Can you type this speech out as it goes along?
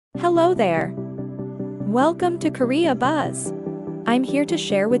Hello there. Welcome to Korea Buzz. I'm here to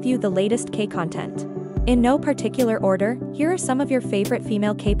share with you the latest K-content. In no particular order, here are some of your favorite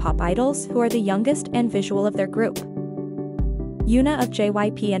female K-pop idols who are the youngest and visual of their group. Yuna of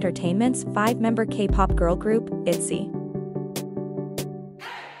JYP Entertainment's 5-member K-pop girl group, ITZY.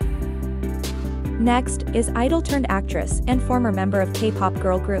 Next is idol-turned-actress and former member of K-pop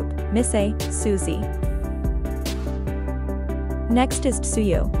girl group, Miss A, Suzy. Next is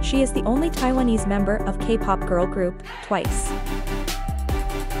Tzuyu. She is the only Taiwanese member of K-pop girl group, TWICE.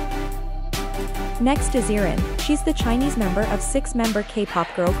 Next is Yiren. She's the Chinese member of 6-member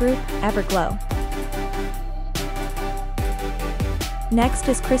K-pop girl group, EVERGLOW. Next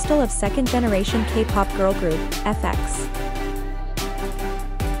is Krystal of 2nd-generation K-pop girl group, FX.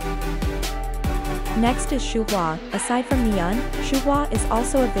 Next is Shuhua. Aside from Jiyeon, Shuhua is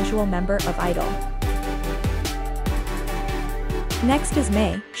also a visual member of I-DLE. Next is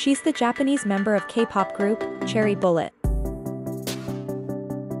Mei. She's the Japanese member of K-pop group, Cherry Bullet.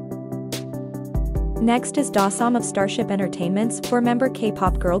 Next is Dasom of Starship Entertainment's 4-member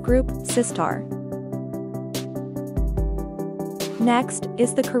K-pop girl group, Sistar. Next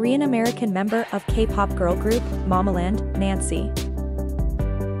is the Korean-American member of K-pop girl group, Momoland, Nancy.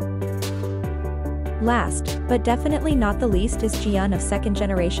 Last, but definitely not the least, is Jiyeon of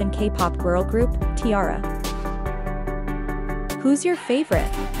 2nd-generation K-pop girl group, T-ARA. Who's your favorite?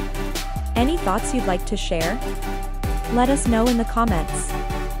 Any thoughts you'd like to share? Let us know in the comments.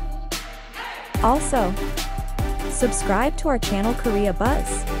 Also, subscribe to our channel Korea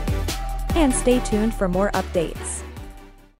Buzz. And stay tuned for more updates.